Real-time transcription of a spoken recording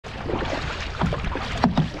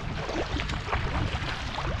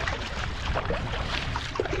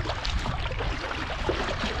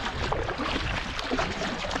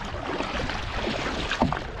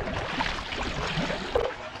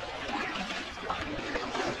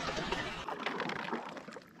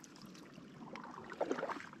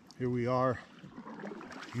Here we are,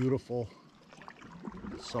 beautiful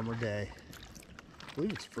summer day. I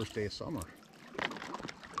believe it's the first day of summer. I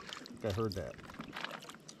think I heard that.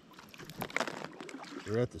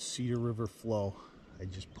 We're at the Cedar River Flow. I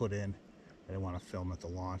just put in. I didn't want to film at the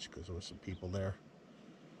launch because there was some people there.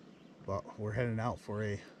 But we're heading out for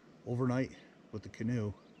a overnight with the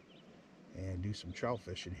canoe and do some trout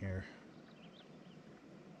fishing here.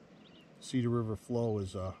 Cedar River Flow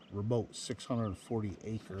is a remote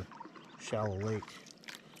 640-acre shallow lake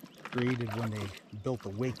created when they built the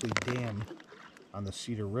Wakely Dam on the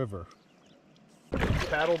Cedar River.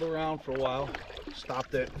 Paddled around for a while,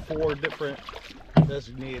 stopped at 4 different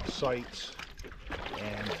designated sites,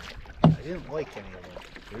 and I didn't like any of them.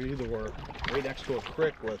 They either were right next to a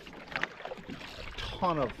creek with a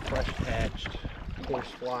ton of fresh hatched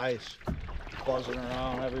horse flies buzzing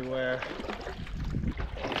around everywhere,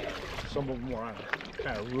 and some of them were on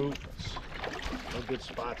kind of roots, no good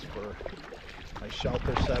spots for my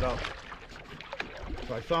shelter setup.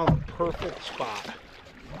 So I found the perfect spot,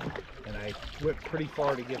 and I went pretty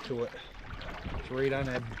far to get to it. It's right on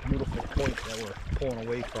that beautiful point that we're pulling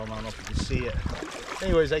away from. I don't know if you can see it.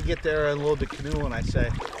 Anyways, I get there, I load the canoe, and I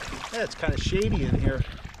say, yeah, it's kind of shady in here.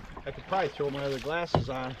 I could probably throw my other glasses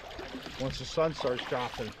on once the sun starts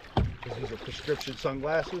dropping, because these are prescription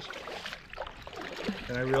sunglasses.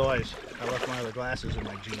 And I realized I left my other glasses in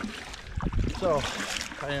my Jeep. So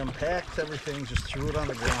I unpacked everything, just threw it on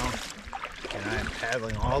the ground, and I am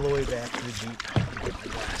paddling all the way back to the Jeep to get my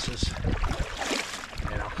glasses.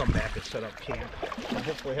 And I'll come back and set up camp and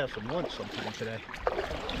hopefully have some lunch sometime today.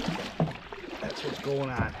 That's what's going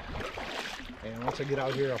on. And once I get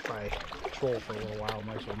out here, I'll probably troll for a little while.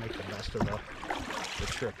 Might as well make the best of the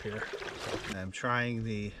trip here. So I'm trying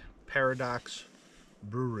the Paradox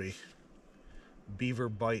Brewery Beaver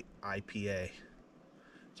Bite IPA.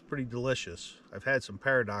 It's pretty delicious. I've had some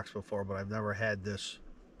Paradox before, but I've never had this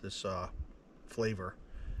flavor.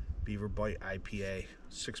 Beaver Bite IPA,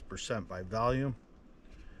 6% by volume.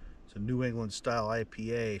 It's a New England style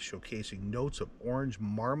IPA showcasing notes of orange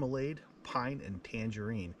marmalade, pine, and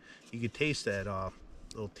tangerine. You can taste that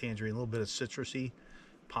little tangerine, a little bit of citrusy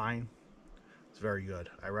pine. It's very good.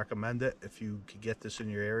 I recommend it if you can get this in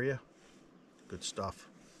your area. Good stuff.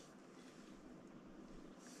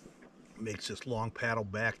 Makes this long paddle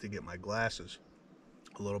back to get my glasses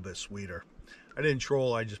a little bit sweeter. I didn't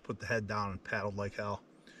troll, I just put the head down and paddled like hell.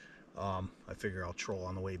 I figure I'll troll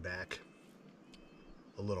on the way back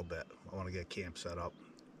a little bit. I want to get camp set up,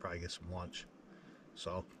 probably get some lunch.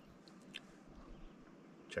 So,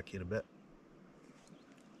 check you in a bit.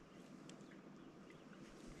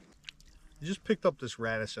 I just picked up this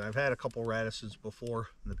radisson. I've had a couple radissons before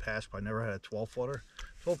in the past, but I never had a 12-footer.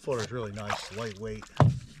 12-footer is really nice, lightweight.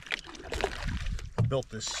 I built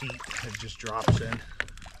this seat, it just drops in.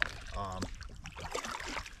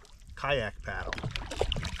 Kayak paddle.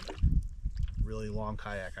 Really long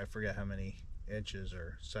kayak. I forget how many inches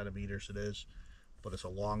or centimeters it is, but it's a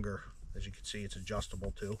longer, as you can see, it's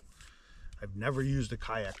adjustable too. I've never used a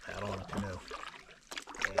kayak paddle on a canoe,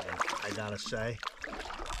 and I gotta say,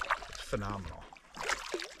 it's phenomenal.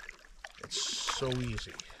 It's so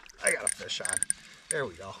easy. I got a fish on. There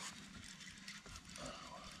we go.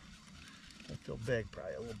 I feel big,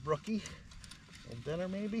 probably a little brookie, a little dinner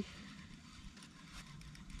maybe.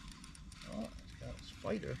 Oh, it's got a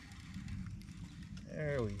spider.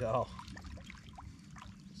 There we go.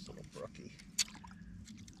 This little brookie.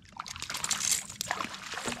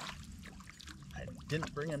 I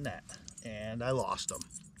didn't bring a net, and I lost him.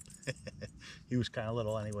 He was kind of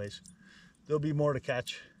little anyways. There'll be more to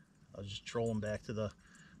catch. I'll just troll him back to the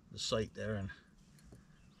site there, and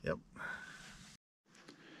yep.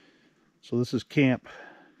 So this is camp.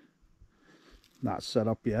 Not set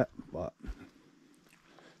up yet, but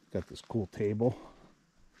got this cool table.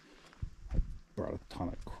 I brought a ton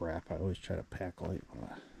of crap. I always try to pack light,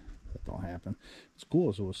 but that don't happen. What's cool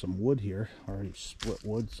is there was some wood here, already split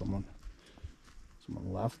wood. Someone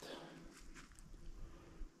left. A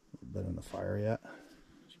little bit in the fire yet.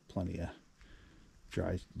 There's plenty of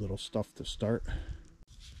dry little stuff to start.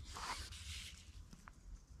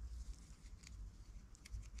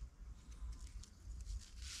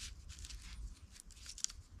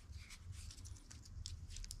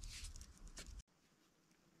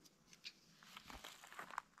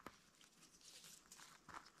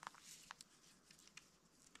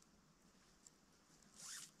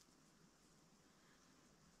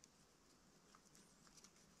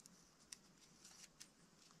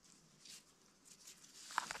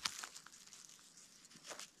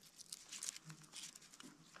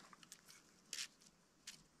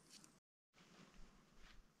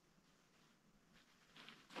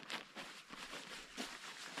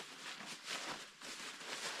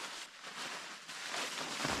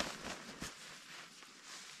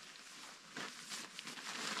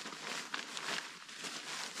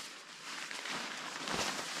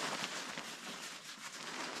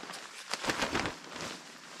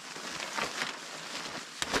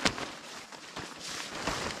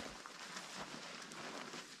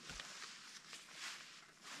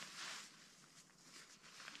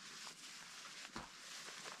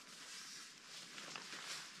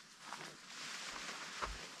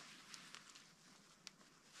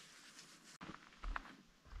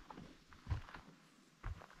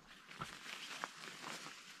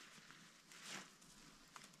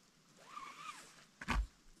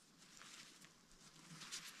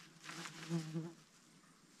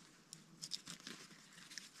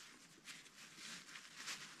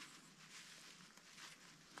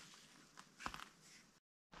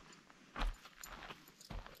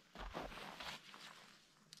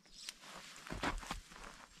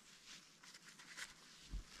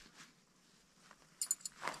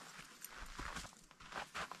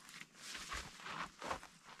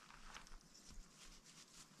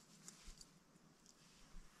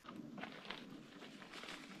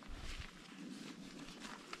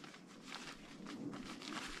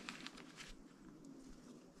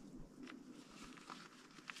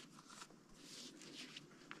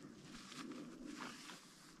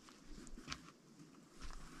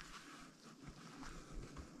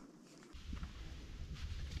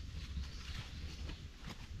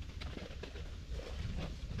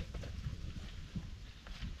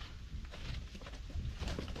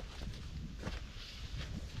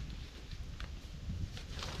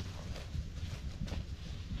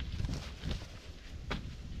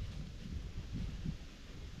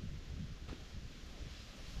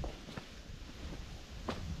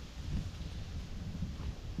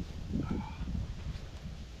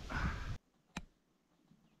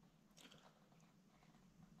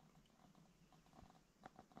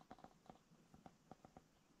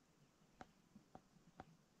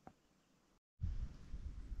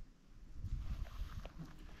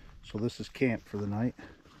 So this is camp for the night.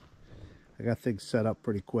 I got things set up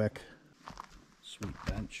pretty quick. Sweet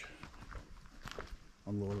bench.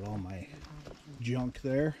 Unloaded all my junk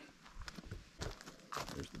there.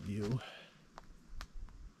 There's the view.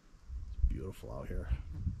 It's beautiful out here.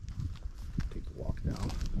 Take a walk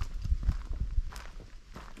down.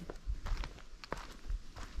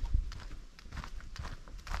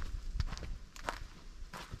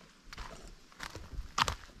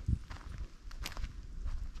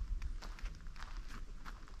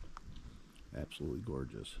 Absolutely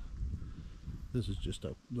gorgeous. This is just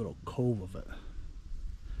a little cove of it.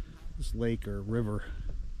 This lake or river,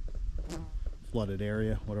 flooded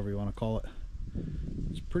area, whatever you want to call it,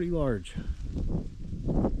 it's pretty large.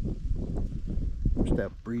 Wish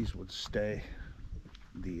that breeze would stay.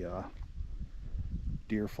 The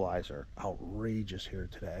deer flies are outrageous here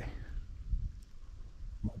today.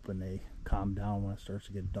 I'm hoping they calm down when it starts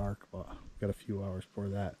to get dark, but I've got a few hours before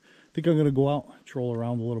that. I think I'm going to go out, troll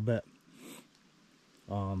around a little bit.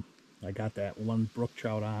 I got that one brook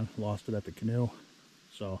trout on, lost it at the canoe,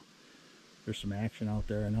 so there's some action out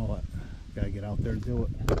there. I know it. Gotta get out there to do it.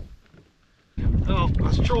 Oh, I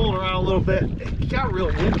was trolling around a little bit. It got real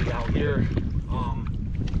windy out here. I'm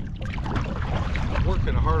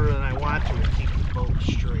working harder than I want to keep the boat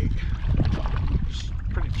straight. It's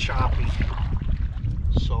pretty choppy,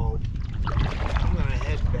 so I'm gonna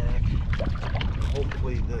head back.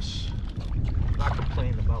 Hopefully this, I'm not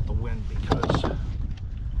complaining about the wind because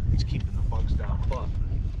it's keeping the bugs down, but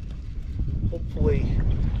hopefully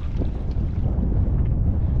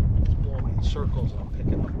it's blowing me in circles and I'm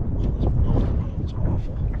picking up all this milk. It's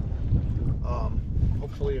awful.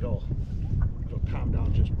 Hopefully it'll calm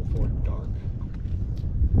down just before dark,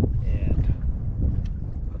 and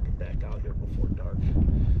I'll get back out here before dark.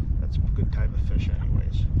 That's a good time to fish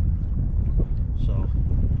anyways, so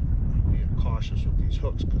I'm being cautious with these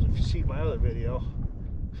hooks, because if you see my other video,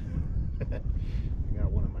 I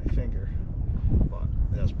got one in my finger, but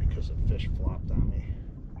that's because the fish flopped on me.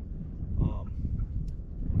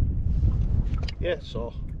 Yeah,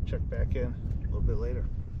 so check back in a little bit later.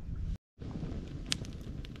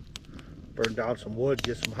 Burn down some wood,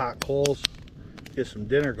 get some hot coals, get some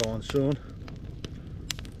dinner going soon.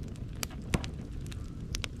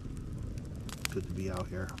 Good to be out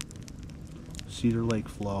here. Cedar Lake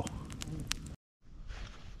Flow.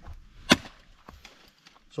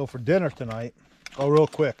 So for dinner tonight, oh, real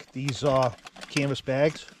quick, these canvas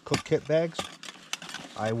bags, cook kit bags,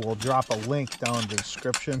 I will drop a link down in the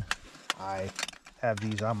description. I have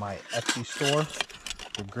these on my Etsy store.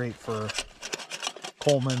 They're great for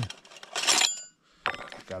Coleman.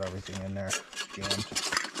 Got everything in there jammed.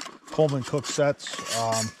 Coleman cook sets,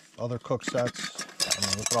 other cook sets. I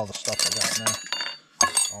mean, look at all the stuff I got in there.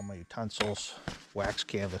 All my utensils, wax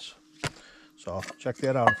canvas. So check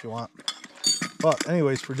that out if you want. But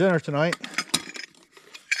anyways, for dinner tonight,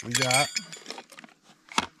 we got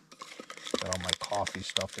all my coffee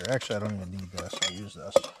stuff there. Actually, I don't even need this. I use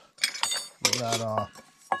this. We got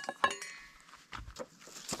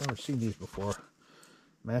never seen these before.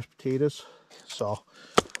 Mashed potatoes. So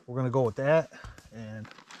we're gonna go with that, and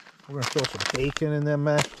we're gonna throw some bacon in them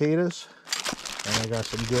mashed potatoes. And I got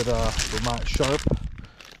some good Vermont Sharp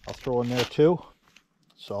I'll throw in there too.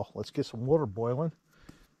 So let's get some water boiling,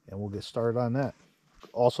 and we'll get started on that.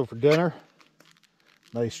 Also for dinner,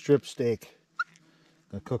 nice strip steak.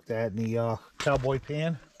 Gonna cook that in the Cowboy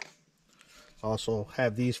pan. Also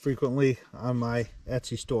have these frequently on my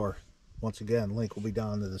Etsy store. Once again, link will be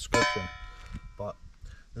down in the description. But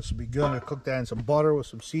this will be good. I'm gonna cook that in some butter with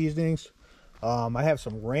some seasonings. I have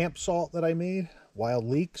some ramp salt that I made, Wild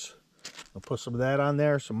Leeks. I'll put some of that on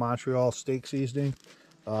there, some Montreal steak seasoning.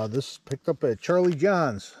 This picked up at Charlie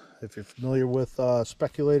John's. If you're familiar with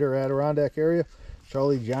Speculator Adirondack area,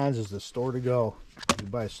 Charlie John's is the store to go. You can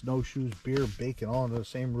buy snowshoes, beer, bacon, all under the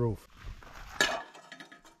same roof.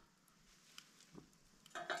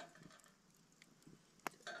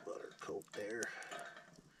 Butter coat there.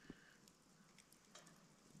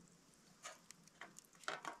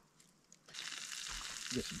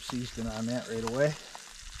 Get some seasoning on that right away.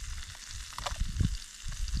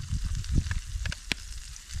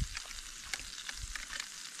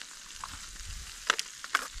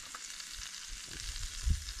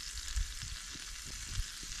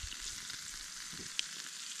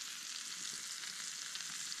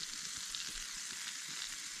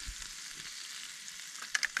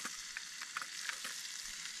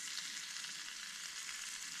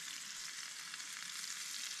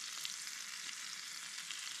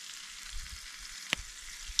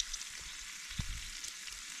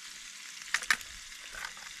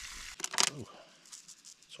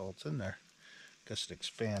 Salt's in there. Guess it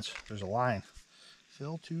expands. There's a line.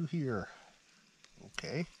 Fill to here.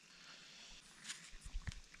 Okay.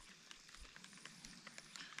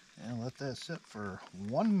 And let that sit for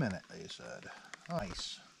 1 minute, they said.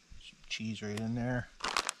 Nice. Some cheese right in there.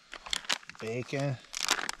 Bacon.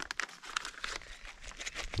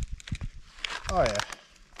 Oh yeah.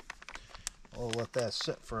 We'll let that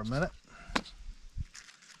sit for a minute. Put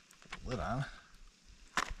the lid on.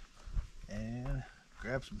 And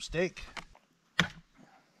grab some steak.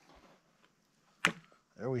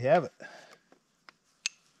 There we have it.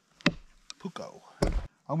 Puko.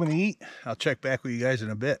 I'm gonna eat. I'll check back with you guys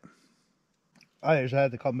in a bit. I just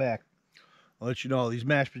had to come back. I'll let you know these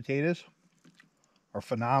mashed potatoes are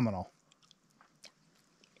phenomenal.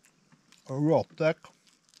 They're real thick.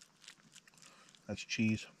 That's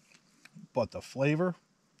cheese. But the flavor,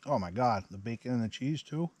 oh my god, the bacon and the cheese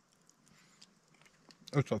too.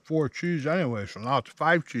 It's a 4 cheese anyway, so now it's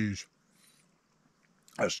 5 cheese.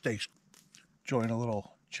 That steak's enjoying a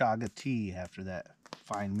little chaga tea after that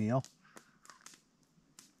fine meal.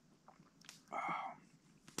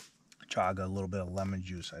 Chaga, a little bit of lemon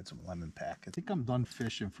juice. I had some lemon pack. I think I'm done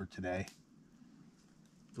fishing for today.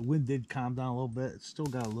 The wind did calm down a little bit. It's still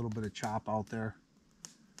got a little bit of chop out there.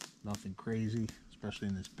 Nothing crazy, especially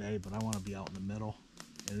in this bay, but I want to be out in the middle.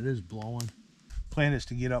 And it is blowing. Plan is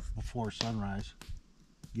to get up before sunrise.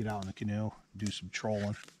 Get out in the canoe, do some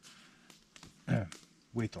trolling.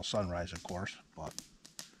 Wait till sunrise, of course, but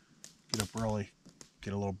get up early,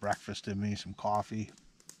 get a little breakfast in me, some coffee,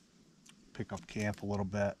 pick up camp a little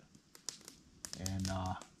bit, and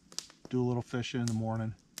do a little fishing in the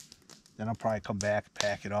morning. Then I'll probably come back,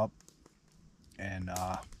 pack it up, and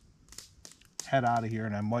head out of here.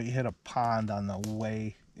 And I might hit a pond on the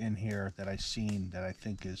way in here that I seen that I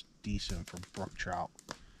think is decent for brook trout,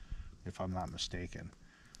 if I'm not mistaken.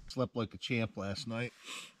 Slept like a champ last night.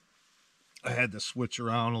 I had to switch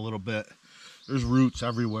around a little bit. There's roots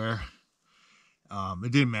everywhere.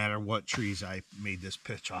 It didn't matter what trees I made this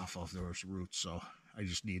pitch off of, there was roots, so I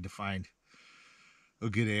just needed to find a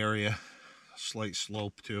good area, a slight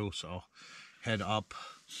slope too, so head up.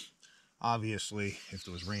 Obviously, if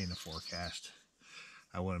there was rain in the forecast,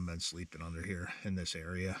 I wouldn't have been sleeping under here in this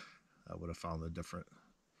area. I would have found a different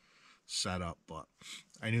setup, but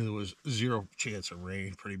I knew there was 0 chance of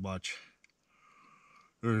rain pretty much.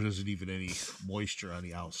 There isn't even any moisture on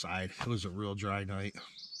the outside. It was a real dry night.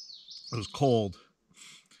 It was cold.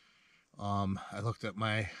 I looked at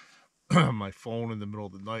my my phone in the middle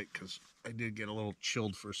of the night because I did get a little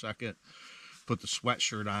chilled for a second. Put the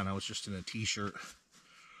sweatshirt on. I was just in a t-shirt.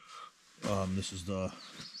 This is the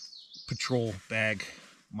Patrol Bag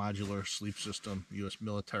Modular Sleep System, U.S.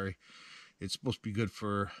 military. It's supposed to be good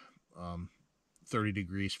for 30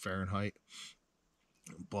 degrees Fahrenheit,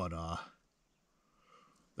 but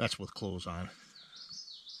that's with clothes on.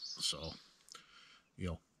 So, you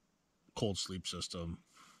know, cold sleep system,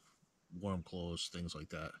 warm clothes, things like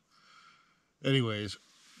that. Anyways,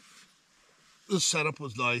 the setup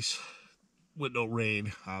was nice with no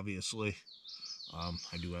rain, obviously.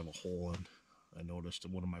 I do have a hole, and I noticed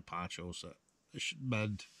in one of my ponchos that I should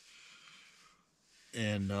mend.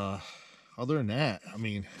 And other than that, I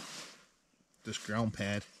mean, this ground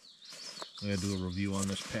pad, I'm going to do a review on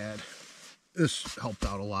this pad. This helped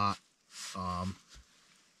out a lot.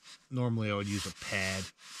 Normally I would use a pad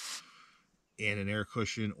and an air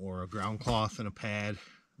cushion, or a ground cloth and a pad,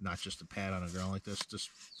 not just a pad on the ground like this.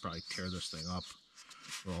 Just probably tear this thing up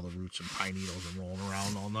with all the roots and pine needles and rolling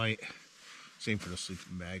around all night. Same for the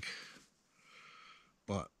sleeping bag.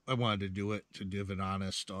 But I wanted to do it to give an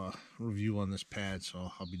honest review on this pad,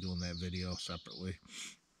 so I'll be doing that video separately.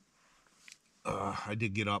 I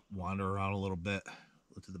did get up, wander around a little bit,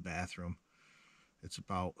 went to the bathroom. It's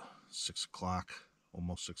about 6 o'clock,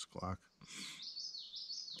 almost 6 o'clock.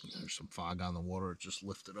 There's some fog on the water. It just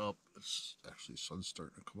lifted up. It's actually, sun's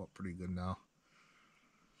starting to come up pretty good now.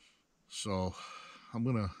 So I'm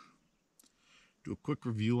going to do a quick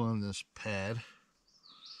review on this pad.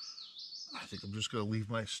 I think I'm just going to leave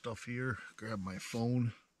my stuff here, grab my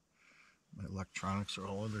phone. My electronics are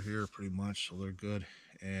all under here pretty much, so they're good.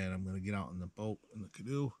 And I'm going to get out in the boat, in the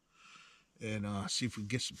canoe, and see if we can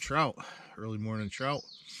get some trout, early morning trout.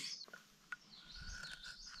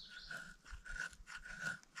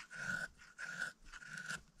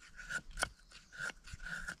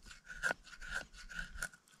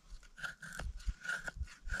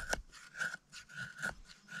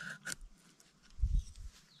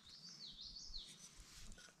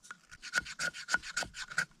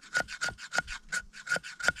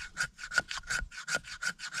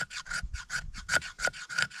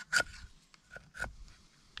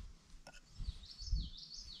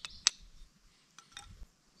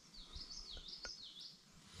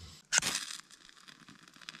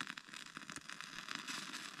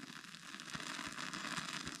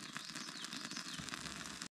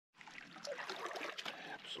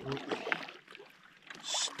 absolutely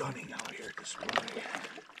stunning out here this morning.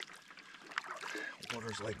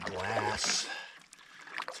 Water's like glass.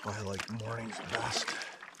 That's why I like mornings best.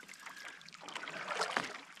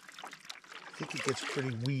 I think it gets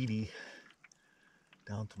pretty weedy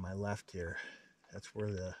down to my left here. That's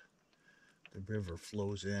where the river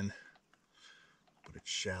flows in, but it's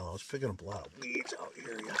shallow. I was picking up a lot of weeds out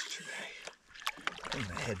here yesterday. I'm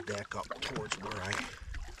gonna head back up towards where I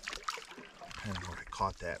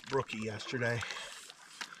caught that brookie yesterday.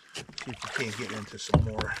 See if we can't get into some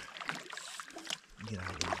more, get out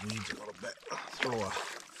of these weeds a little bit. Throw a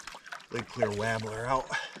Lake Clear Wabbler out,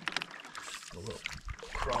 a little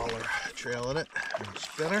crawler trail in it, and a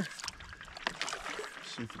spinner.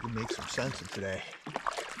 See if we can make some sense of today.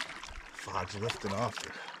 Fog's lifting off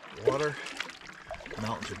the water. The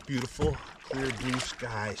mountains are beautiful, clear blue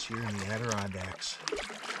skies here in the Adirondacks.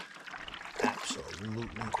 Absolutely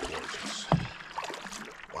gorgeous.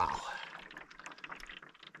 Wow.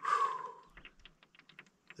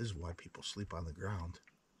 This is why people sleep on the ground.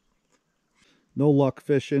 No luck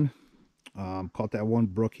fishing. Caught that one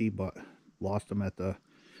brookie, but lost him at the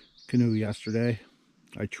canoe yesterday.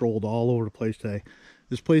 I trolled all over the place today.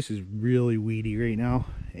 This place is really weedy right now,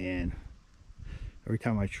 and every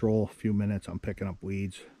time I troll a few minutes, I'm picking up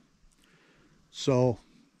weeds. So,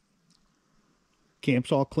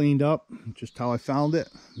 camp's all cleaned up, just how I found it.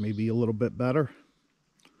 Maybe a little bit better.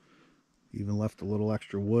 Even left a little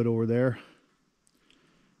extra wood over there.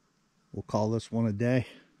 We'll call this one a day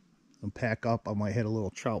and pack up. I might hit a little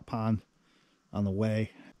trout pond on the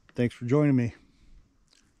way. Thanks for joining me.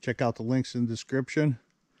 Check out the links in the description,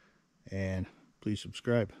 and please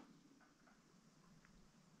subscribe.